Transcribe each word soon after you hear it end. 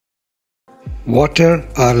Water,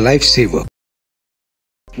 our lifesaver.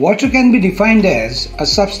 Water can be defined as a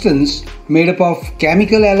substance made up of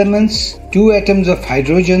chemical elements, 2 atoms of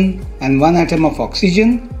hydrogen and 1 atom of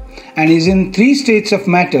oxygen, and is in 3 states of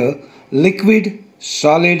matter: liquid,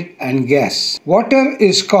 solid and gas. Water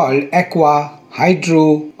is called aqua,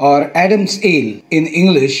 hydro or Adam's ale in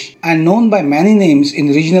English and known by many names in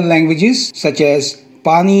regional languages such as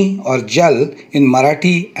pani or jal in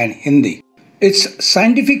Marathi and Hindi. Its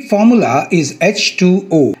scientific formula is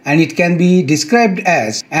H2O and it can be described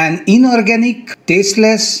as an inorganic,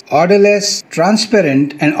 tasteless, odorless,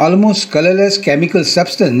 transparent and almost colorless chemical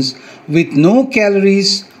substance with no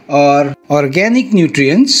calories or organic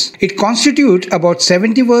nutrients. It constitutes about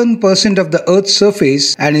 71% of the Earth's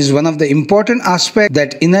surface and is one of the important aspects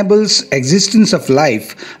that enables existence of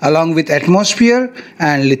life along with atmosphere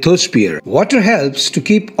and lithosphere. Water helps to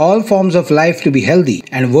keep all forms of life to be healthy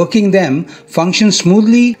and working them function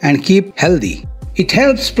smoothly and keep healthy. It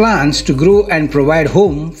helps plants to grow and provide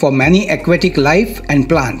home for many aquatic life and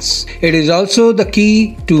plants. It is also the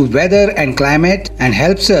key to weather and climate and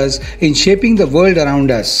helps us in shaping the world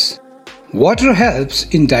around us. Water helps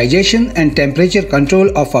in digestion and temperature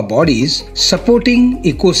control of our bodies, supporting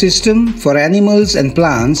ecosystem for animals and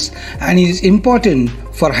plants, and is important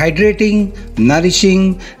for hydrating,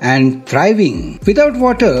 nourishing and thriving. Without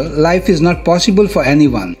water, life is not possible for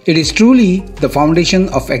anyone. It is truly the foundation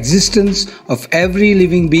of existence of every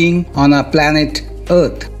living being on our planet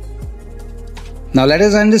Earth. Now let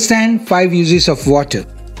us understand 5 uses of water.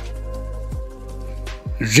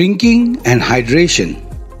 Drinking and hydration.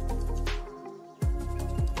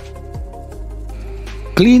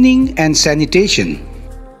 Cleaning and sanitation.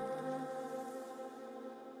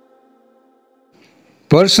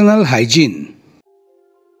 Personal hygiene.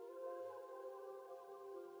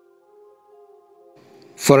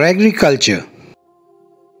 For agriculture.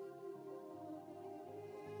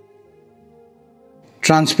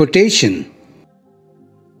 Transportation.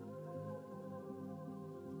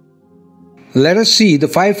 Let us see the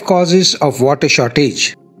 5 causes of water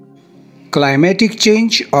shortage. Climatic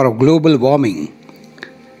change or global warming.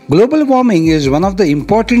 Global warming is one of the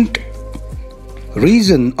important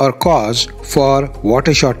reason or cause for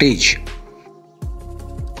water shortage.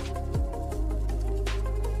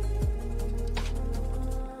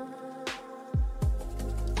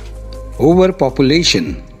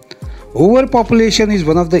 Overpopulation. Overpopulation is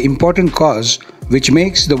one of the important cause which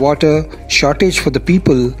makes the water shortage for the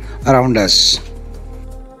people around us.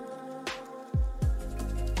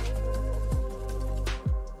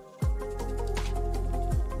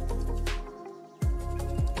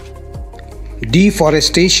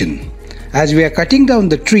 Deforestation. As we are cutting down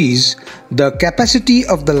the trees, the capacity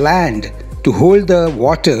of the land to hold the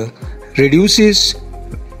water reduces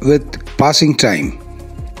with passing time.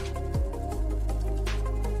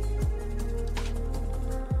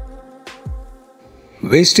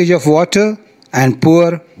 Wastage of water and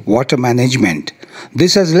poor water management.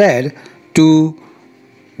 This has led to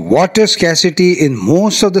water scarcity in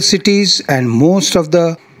most of the cities and most of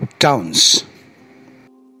the towns.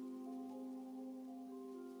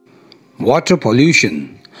 Water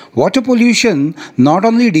pollution. Water pollution not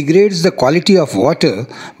only degrades the quality of water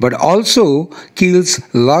but also kills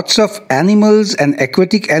lots of animals and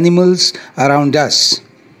aquatic animals around us.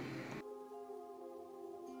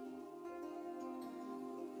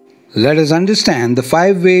 Let us understand the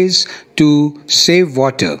 5 ways to save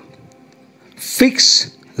water.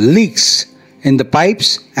 Fix leaks in the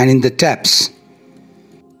pipes and in the taps.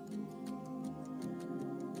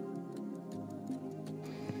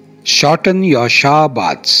 Shorten your shower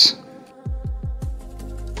baths.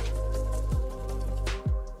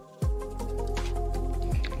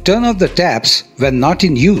 Turn off the taps when not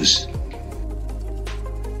in use.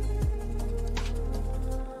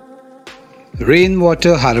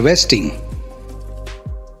 Rainwater harvesting.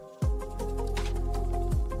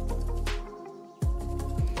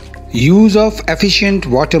 Use of efficient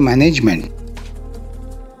water management.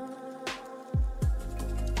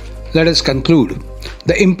 Let us conclude.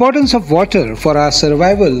 The importance of water for our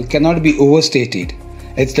survival cannot be overstated.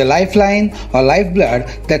 It's the lifeline or lifeblood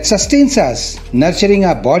that sustains us, nurturing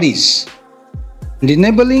our bodies and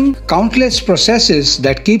enabling countless processes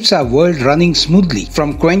that keeps our world running smoothly.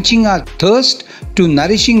 From quenching our thirst to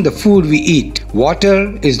nourishing the food we eat,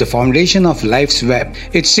 water is the foundation of life's web.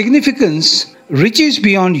 Its significance reaches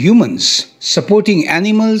beyond humans, supporting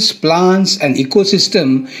animals, plants and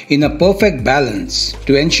ecosystem in a perfect balance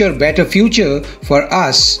to ensure better future for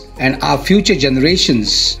us and our future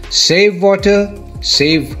generations. Save water,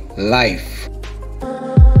 save life.